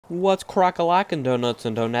What's crack-a-lackin' donuts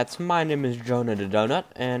and donuts? My name is Jonah the Donut,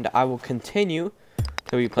 and I will continue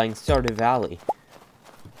to be playing Stardew Valley.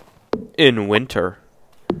 In winter.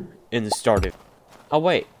 In Stardew. Oh,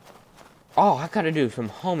 wait. Oh, I gotta do some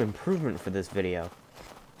home improvement for this video.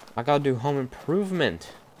 I gotta do home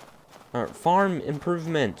improvement. Or farm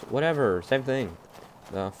improvement. Whatever. Same thing.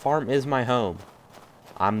 The farm is my home.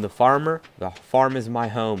 I'm the farmer. The farm is my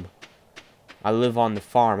home. I live on the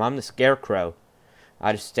farm. I'm the scarecrow.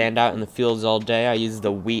 I just stand out in the fields all day. I use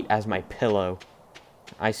the wheat as my pillow.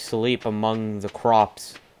 I sleep among the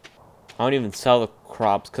crops. I don't even sell the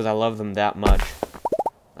crops because I love them that much.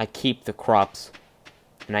 I keep the crops.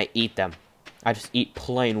 And I eat them. I just eat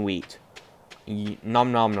plain wheat.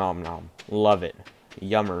 Nom nom nom nom. Love it.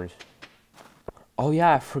 Yummers. Oh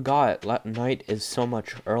yeah, I forgot. Night is so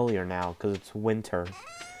much earlier now because it's winter.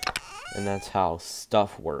 And that's how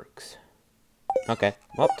stuff works. Okay.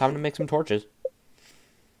 Well, time to make some torches.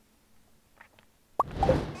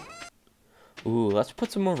 Ooh, let's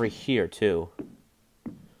put some over here, too.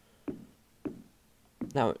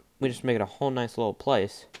 Now, we just make it a whole nice little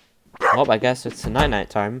place. Well, I guess it's the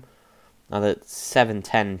night time. Now that it's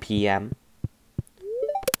 7:10 p.m.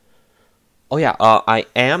 Oh, yeah, I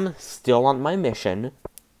am still on my mission.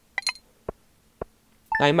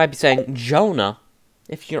 Now, you might be saying, Jonah,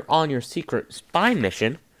 if you're on your secret spy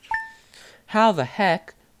mission, how the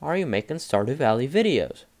heck are you making Stardew Valley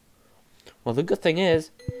videos? Well, the good thing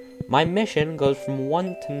is, my mission goes from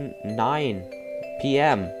 1 to 9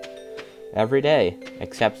 p.m. every day,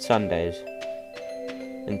 except Sundays.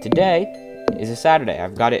 And today is a Saturday.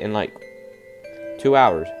 I've got it in like 2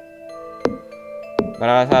 hours. But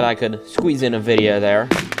I thought I could squeeze in a video there.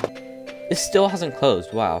 It still hasn't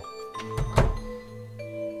closed. Wow.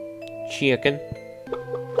 Chicken.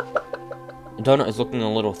 The donut is looking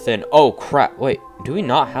a little thin. Oh, crap. Wait, do we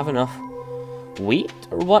not have enough wheat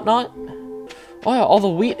or whatnot? Oh, yeah, all the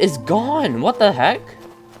wheat is gone. What the heck?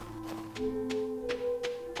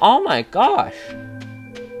 Oh, my gosh.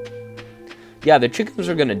 Yeah, the chickens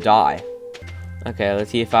are gonna die. Okay, let's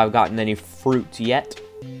see if I've gotten any fruit yet.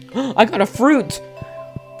 I got a fruit!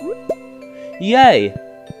 Yay!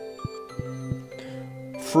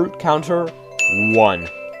 Fruit counter 1.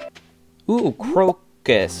 Ooh,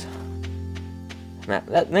 crocus.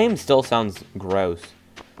 That name still sounds gross.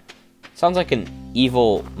 Sounds like an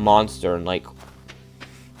evil monster in, like,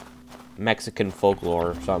 Mexican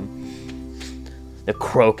folklore or something. The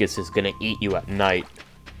crocus is gonna eat you at night.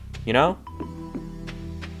 You know?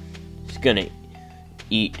 It's gonna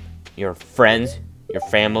eat your friends, your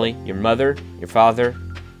family, your mother, your father,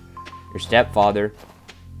 your stepfather,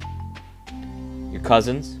 your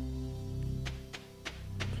cousins,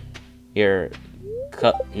 your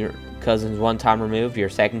cousins one time removed, your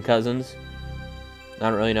second cousins.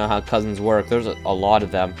 I don't really know how cousins work. There's a lot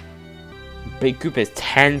of them. Big coop is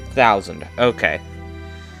 10,000. Okay.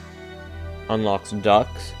 Unlocks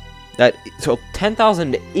ducks. So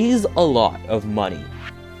 10,000 is a lot of money.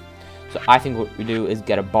 So I think what we do is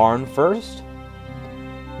get a barn first.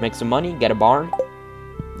 Make some money, get a barn.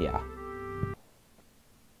 Yeah.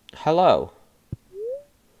 Hello.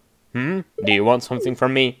 Do you want something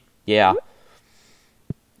from me? Yeah.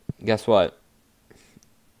 Guess what?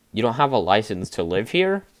 You don't have a license to live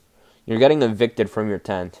here? You're getting evicted from your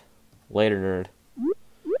tent. Later, nerd.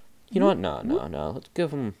 You know what? No. Let's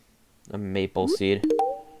give him a maple seed.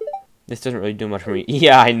 This doesn't really do much for me.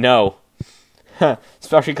 Yeah, I know.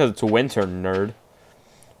 Especially because it's winter, nerd.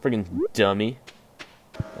 Friggin' dummy.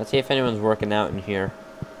 Let's see if anyone's working out in here.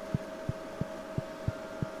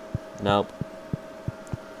 Nope.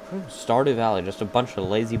 Stardew Valley, just a bunch of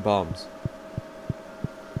lazy bums.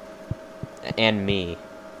 And me.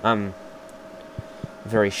 I'm a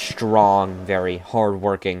very strong, very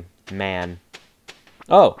hard-working man.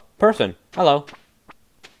 Oh, person. Hello.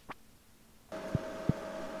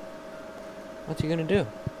 What's he gonna do?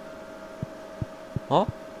 Oh?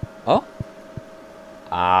 Oh?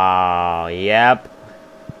 Oh, yep.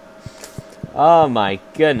 Oh my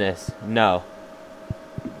goodness. No.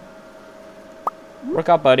 Work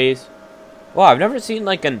out, buddies. Wow, I've never seen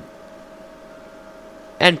like an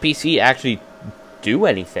NPC actually do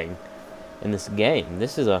anything in this game.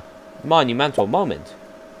 This is a monumental moment.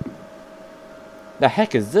 The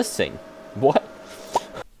heck is this thing? What?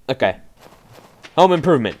 Okay. Home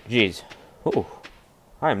improvement. Jeez. Ooh.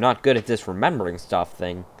 I am not good at this remembering stuff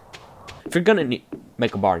thing. If you're gonna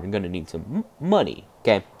make a barn, you're gonna need some money.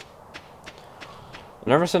 Okay.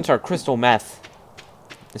 And ever since our crystal meth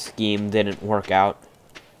scheme didn't work out,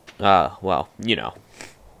 well, you know,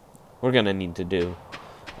 we're gonna need to do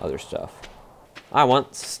other stuff. I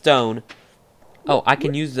want stone. Oh, I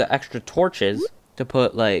can use the extra torches to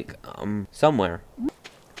put, like, somewhere.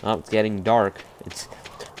 Oh, it's getting dark. It's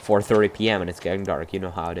 4:30 p.m. and it's getting dark. You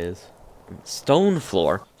know how it is. Stone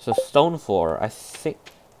floor. So stone floor, I think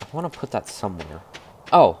I want to put that somewhere.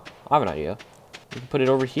 Oh, I have an idea. We can put it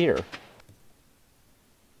over here.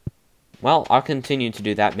 Well, I'll continue to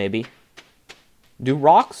do that, maybe. Do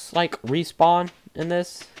rocks, like, respawn in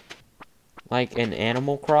this? Like in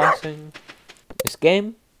Animal Crossing? This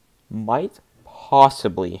game might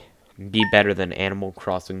possibly be better than Animal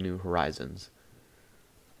Crossing New Horizons.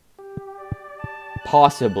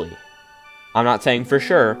 Possibly. I'm not saying for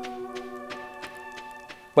sure,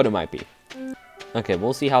 but it might be. Okay,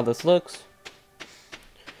 we'll see how this looks.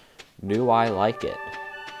 Do I like it?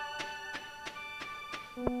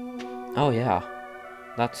 Oh yeah,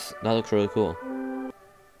 that looks really cool.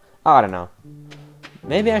 I don't know.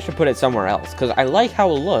 Maybe I should put it somewhere else, because I like how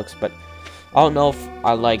it looks, but I don't know if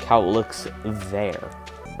I like how it looks there.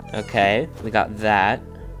 Okay, we got that.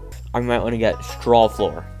 I might want to get straw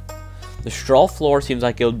floor. The straw floor seems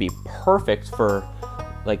like it would be perfect for,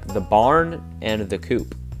 like, the barn and the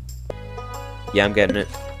coop. Yeah, I'm getting it.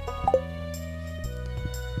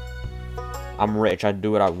 I'm rich, I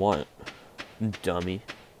do what I want. Dummy.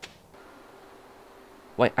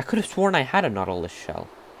 Wait, I could have sworn I had a Nautilus shell.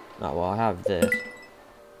 Oh, well, I have this.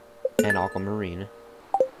 And aquamarine.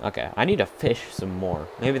 Okay, I need to fish some more.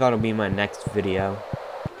 Maybe that'll be my next video.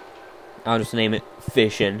 I'll just name it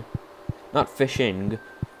Fishin'. Not fishing.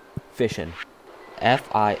 Fishin'.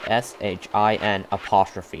 F-I-S-H-I-N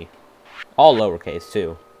apostrophe. All lowercase,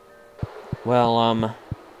 too. Well,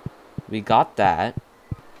 we got that.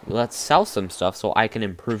 Let's sell some stuff so I can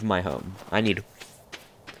improve my home. I need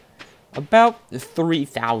about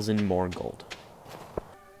 3,000 more gold.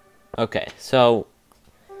 Okay, so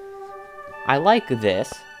I like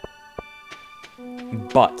this,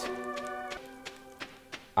 but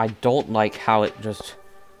I don't like how it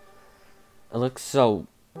looks so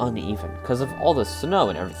uneven because of all the snow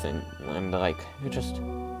and everything. And like, it just...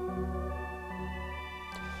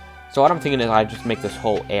 So what I'm thinking is I just make this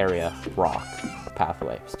whole area rock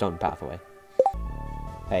pathway, stone pathway.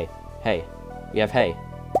 Hey, hey, we have hay.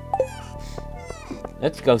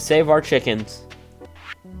 Let's go save our chickens.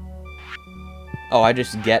 Oh, I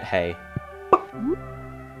just get hay.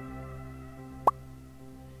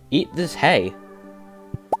 Eat this hay.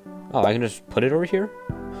 Oh, I can just put it over here?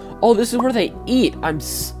 Oh, this is where they eat. I'm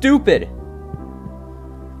stupid.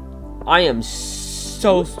 I am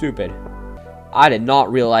so stupid. I did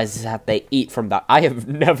not realize that they eat from that. I have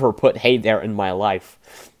never put hay there in my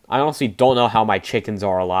life. I honestly don't know how my chickens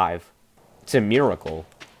are alive. It's a miracle.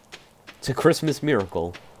 It's a Christmas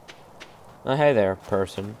miracle. Oh, hey there,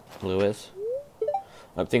 person. Lewis.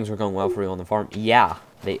 Hope things are going well for you on the farm. Yeah,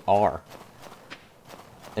 they are.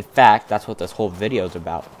 In fact, that's what this whole video is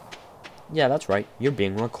about. Yeah, that's right. You're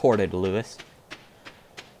being recorded, Lewis.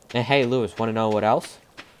 And hey, Lewis, want to know what else?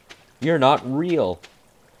 You're not real.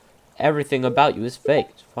 Everything about you is fake.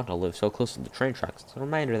 It's fun to live so close to the train tracks. It's a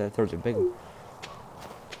reminder that there's a big...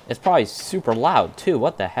 It's probably super loud, too.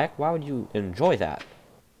 What the heck? Why would you enjoy that?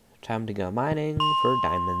 Time to go mining for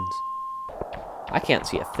diamonds. I can't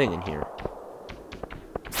see a thing in here.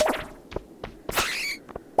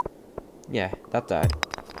 Yeah, that died.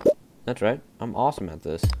 That's right. I'm awesome at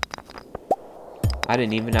this. I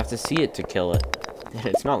didn't even have to see it to kill it. And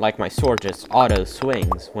it's not like my sword just auto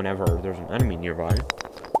swings whenever there's an enemy nearby.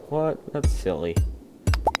 What? That's silly.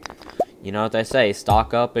 You know what they say,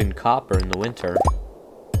 stock up in copper in the winter.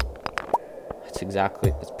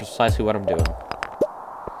 That's precisely what I'm doing.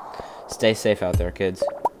 Stay safe out there, kids.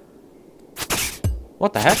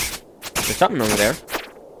 What the heck? There's something over there.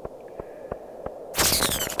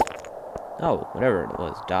 Oh, whatever it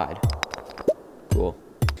was, died. Cool.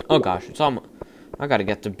 Oh gosh, it's almost... I gotta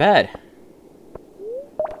get to bed.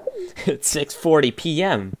 It's 6:40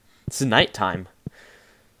 p.m. It's nighttime.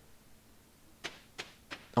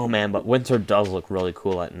 Oh man, but winter does look really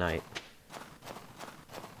cool at night.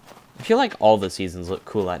 I feel like all the seasons look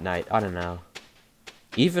cool at night. I don't know.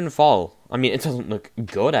 Even fall. I mean, it doesn't look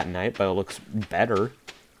good at night, but it looks better.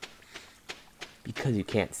 Because you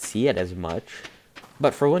can't see it as much.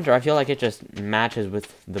 But for winter, I feel like it just matches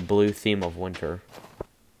with the blue theme of winter.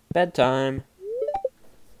 Bedtime.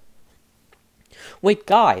 Wait,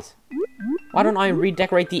 guys. Why don't I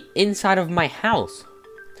redecorate the inside of my house?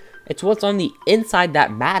 It's what's on the inside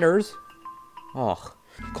that matters. Ugh.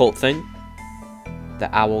 Cult thing. The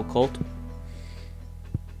owl cult.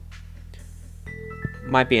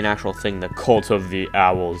 Might be an actual thing, the cult of the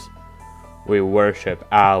owls. We worship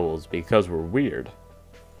owls because we're weird.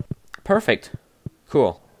 Perfect.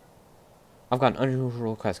 Cool. I've got an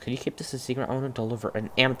unusual request. Could you keep this a secret? I want to deliver an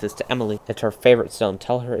amethyst to Emily. It's her favorite stone.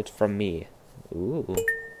 Tell her it's from me. Ooh.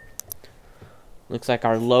 Looks like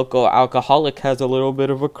our local alcoholic has a little bit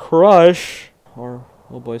of a crush. Our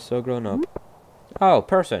little boy's so grown up. Oh,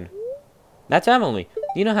 person. That's Emily.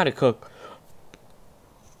 Do you know how to cook?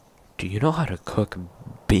 Do you know how to cook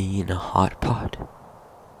bean hot pot?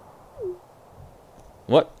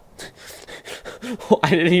 What? I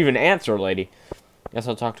didn't even answer, lady. Guess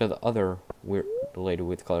I'll talk to the other weird lady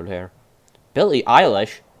with colored hair. Billie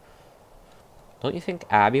Eilish? Don't you think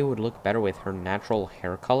Abby would look better with her natural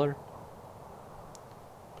hair color?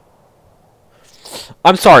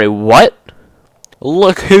 I'm sorry, what?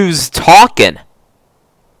 Look who's talking.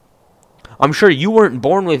 I'm sure you weren't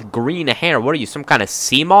born with green hair. What are you, some kind of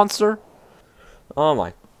sea monster? Oh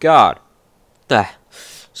my god.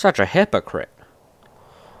 Such a hypocrite.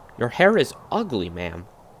 Your hair is ugly, ma'am.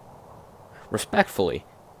 Respectfully.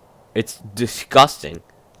 It's disgusting.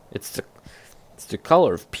 It's the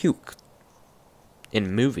color of puke.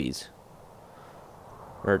 In movies.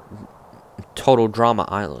 Or Total Drama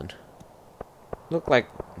Island. Look like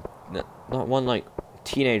not one like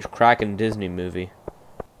teenage Kraken Disney movie.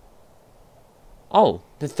 Oh,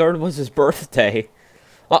 the 3rd was his birthday.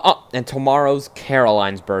 And tomorrow's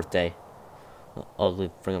Caroline's birthday.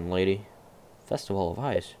 Ugly friggin' lady. Festival of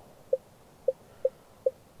Ice.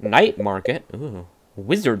 Night market. Ooh.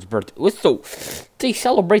 Wizard's birthday. So they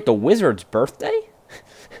celebrate the wizard's birthday?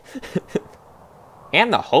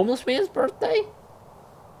 And the homeless man's birthday?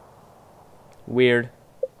 Weird.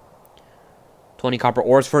 20 copper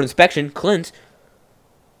ores for inspection. Clint.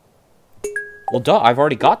 Well, duh. I've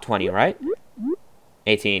already got 20, right?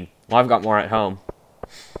 18. Well, I've got more at home.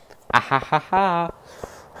 Ah ha ha ha.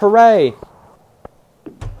 Hooray.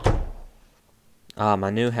 Ah, my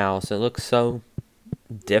new house. It looks so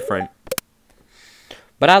different.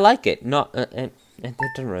 But I like it. No, it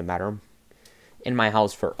doesn't really matter. I'm in my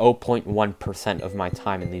house for 0.1% of my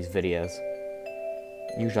time in these videos.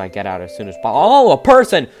 Usually I get out as soon as possible. Oh, a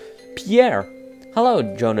person! Pierre! Hello,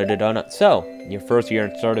 Jonah the Donut. So, your first year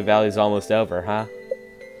in Stardew Valley is almost over, huh?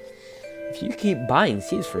 If you keep buying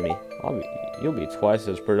seeds for me, you'll be twice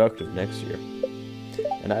as productive next year.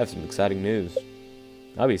 And I have some exciting news.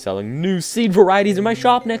 I'll be selling new seed varieties in my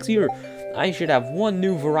shop next year. I should have 1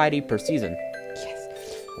 new variety per season. Yes.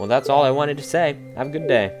 Well, that's all I wanted to say. Have a good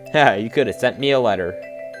day. Ha, you could have sent me a letter.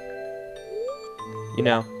 You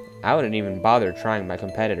know, I wouldn't even bother trying my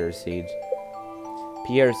competitors' seeds.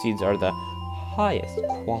 Pierre's seeds are the highest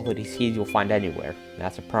quality seeds you'll find anywhere.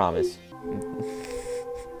 That's a promise.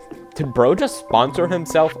 Did bro just sponsor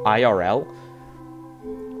himself IRL?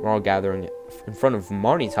 We're all gathering in front of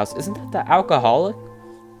Marnie's house. Isn't that the alcoholic?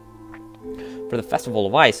 For the Festival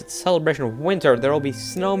of Ice, it's a celebration of winter. There will be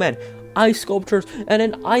snowmen, ice sculptures, and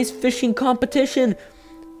an ice fishing competition.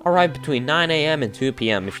 Arrive between 9 a.m. and 2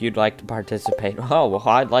 p.m. if you'd like to participate. Oh, well,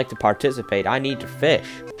 I'd like to participate. I need to fish.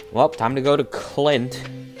 Well, time to go to Clint.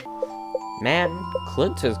 Man,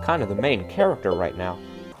 Clint is kind of the main character right now.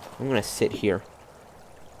 I'm gonna sit here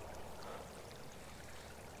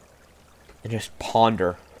and just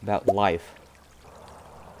ponder about life.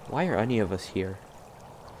 Why are any of us here?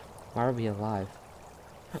 Why are we alive?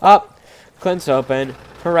 Up! Clint's open.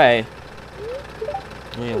 Hooray.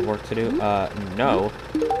 We have work to do. No.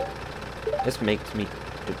 This makes me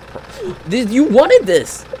You wanted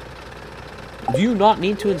this! Do you not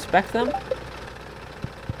need to inspect them?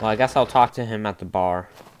 Well, I guess I'll talk to him at the bar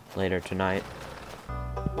later tonight.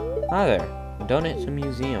 Hi there. Donate to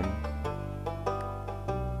museum.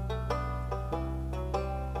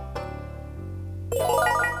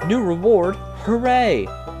 New reward. Hooray!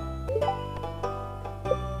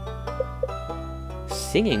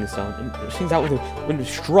 Singing song. It sings out when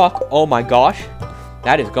it's struck. Oh my gosh.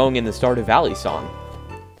 That is going in the Stardew Valley song.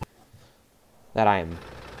 That I am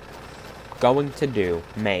going to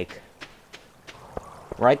make.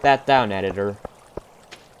 Write that down, editor.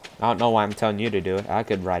 I don't know why I'm telling you to do it. I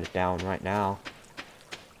could write it down right now.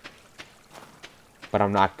 But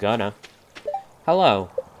I'm not gonna. Hello.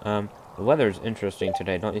 The weather's interesting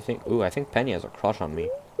today, don't you think? Ooh, I think Penny has a crush on me.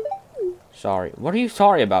 Sorry. What are you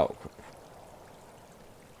sorry about?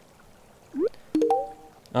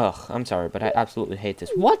 Ugh, I'm sorry, but I absolutely hate this.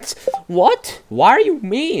 What? What? Why are you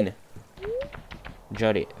mean?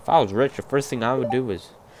 Jody, if I was rich, the first thing I would do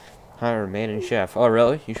is hire a man and chef. Oh,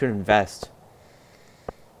 really? You should invest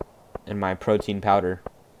in my protein powder.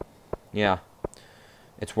 Yeah.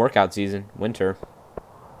 It's workout season. Winter.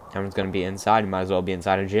 Everyone's going to be inside. You might as well be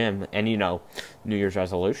inside a gym. And, you know, New Year's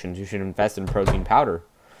resolutions. You should invest in protein powder.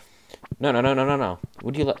 No.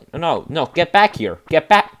 Would you let... No. Get back here. Get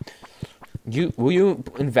back. Will you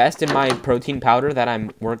invest in my protein powder that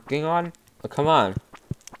I'm working on? Oh, come on.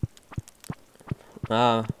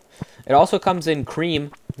 It also comes in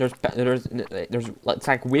cream. There's it's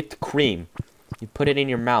like whipped cream. You put it in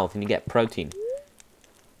your mouth and you get protein.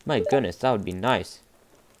 My goodness, that would be nice.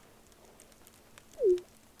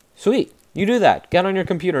 Sweet. You do that. Get on your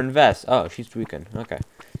computer, invest. Oh, she's tweaking. Okay.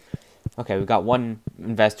 Okay, we've got one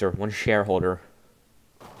investor, one shareholder.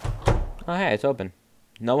 Oh, hey, it's open.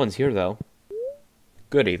 No one's here, though.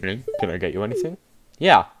 Good evening. Can I get you anything?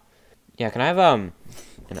 Yeah. Yeah, can I have,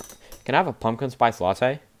 can I have a pumpkin spice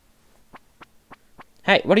latte?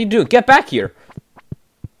 Hey, what are you doing? Get back here!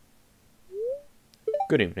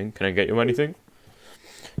 Good evening. Can I get you anything?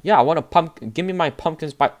 Yeah, I want a pumpkin. Give me my pumpkin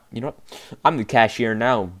spice. You know what? I'm the cashier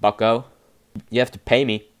now, bucko. You have to pay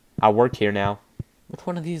me. I work here now. Which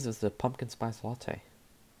one of these is the pumpkin spice latte?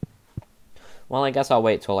 Well, I guess I'll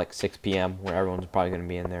wait till like 6 p.m. where everyone's probably going to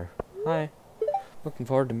be in there. Hi. Looking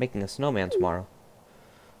forward to making a snowman tomorrow.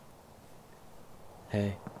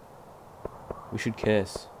 Hey. We should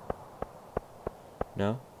kiss.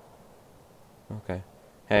 No? Okay.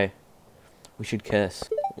 Hey. We should kiss.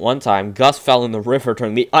 One time, Gus fell in the river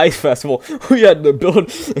during the ice festival. We had to build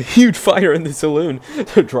a huge fire in the saloon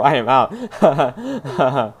to dry him out.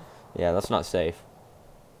 Yeah, that's not safe.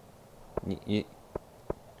 You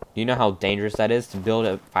know how dangerous that is to build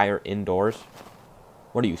a fire indoors?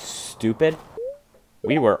 What are you, stupid?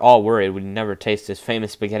 We were all worried we'd never taste this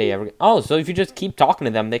famous spaghetti ever again. Oh, so if you just keep talking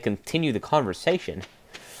to them, they continue the conversation.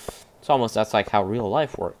 That's like how real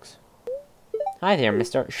life works. Hi there,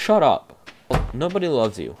 mister. Shut up. Nobody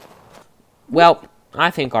loves you. Well,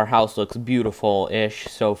 I think our house looks beautiful-ish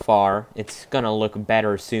so far. It's gonna look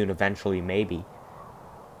better soon, eventually, maybe.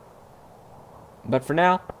 But for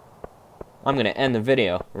now, I'm gonna end the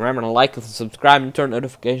video. Remember to like and subscribe and turn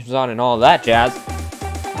notifications on and all that jazz.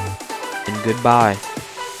 And goodbye.